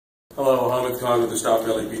Hello, Hamid Khan with the Stop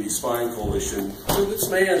LAPD Spying Coalition. This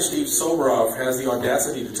man, Steve Soboroff, has the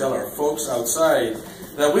audacity to tell our folks outside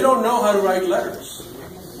that we don't know how to write letters.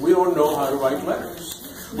 We don't know how to write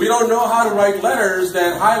letters. We don't know how to write letters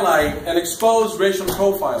that highlight and expose racial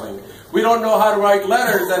profiling. We don't know how to write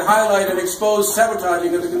letters that highlight and expose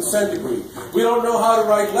sabotaging of the consent decree. We don't know how to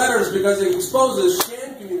write letters because it exposes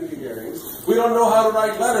sham community hearings. We don't know how to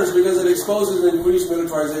write letters because it exposes the increased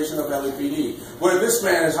militarization of LAPD. Where this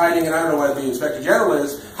man is hiding, and I don't know where the Inspector General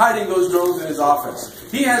is, hiding those drones in his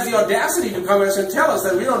office. He has the audacity to come at us and tell us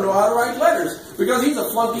that we don't know how to write letters because he's a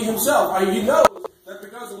flunky himself. He knows that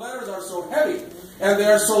because the letters are so heavy and they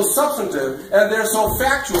are so substantive and they're so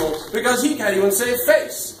factual, because he can't even say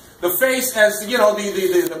face. The face, as you know,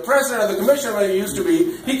 the president of the commission when he used to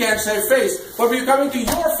be, he can't say face. But we're coming to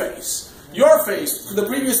your face. Your face. The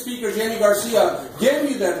previous speaker, Jamie Garcia, gave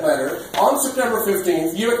you that letter on September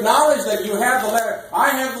 15th. You acknowledge that you have the letter.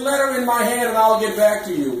 I have the letter in my hand and I'll get back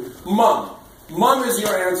to you. Mum. Mum is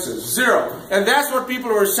your answer. Zero. And that's what people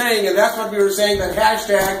were saying, and that's what we were saying, that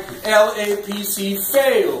hashtag LAPC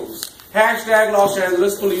fails. Hashtag Los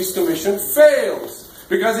Angeles Police Commission fails.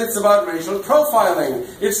 Because it's about racial profiling.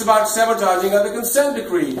 It's about sabotaging of the consent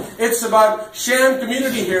decree. It's about sham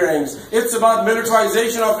community hearings. It's about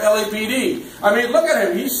militarization of LAPD. I mean, look at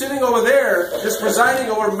him. He's sitting over there just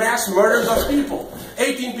presiding over mass murders of people.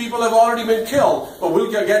 18 people have already been killed. But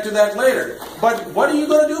we'll get to that later. But what are you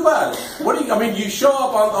going to do about it? I mean, you show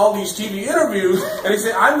up on all these TV interviews and you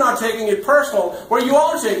say, I'm not taking it personal. Well, you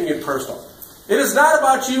are taking it personal. It is not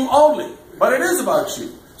about you only, but it is about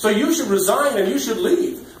you. So you should resign and you should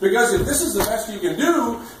leave. Because if this is the best you can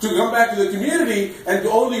do to come back to the community and to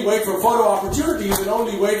only wait for photo opportunities and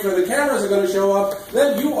only wait for the cameras are going to show up,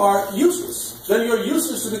 then you are useless. Then you're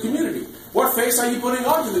useless to the community. What face are you putting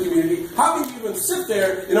onto the community? How can you even sit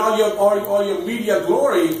there in all your media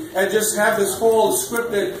glory and just have this whole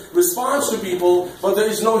scripted response to people, but there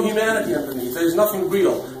is no humanity underneath. There is nothing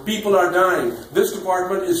real. People are dying. This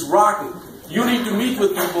department is rotten. You need to meet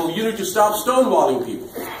with people. You need to stop stonewalling people.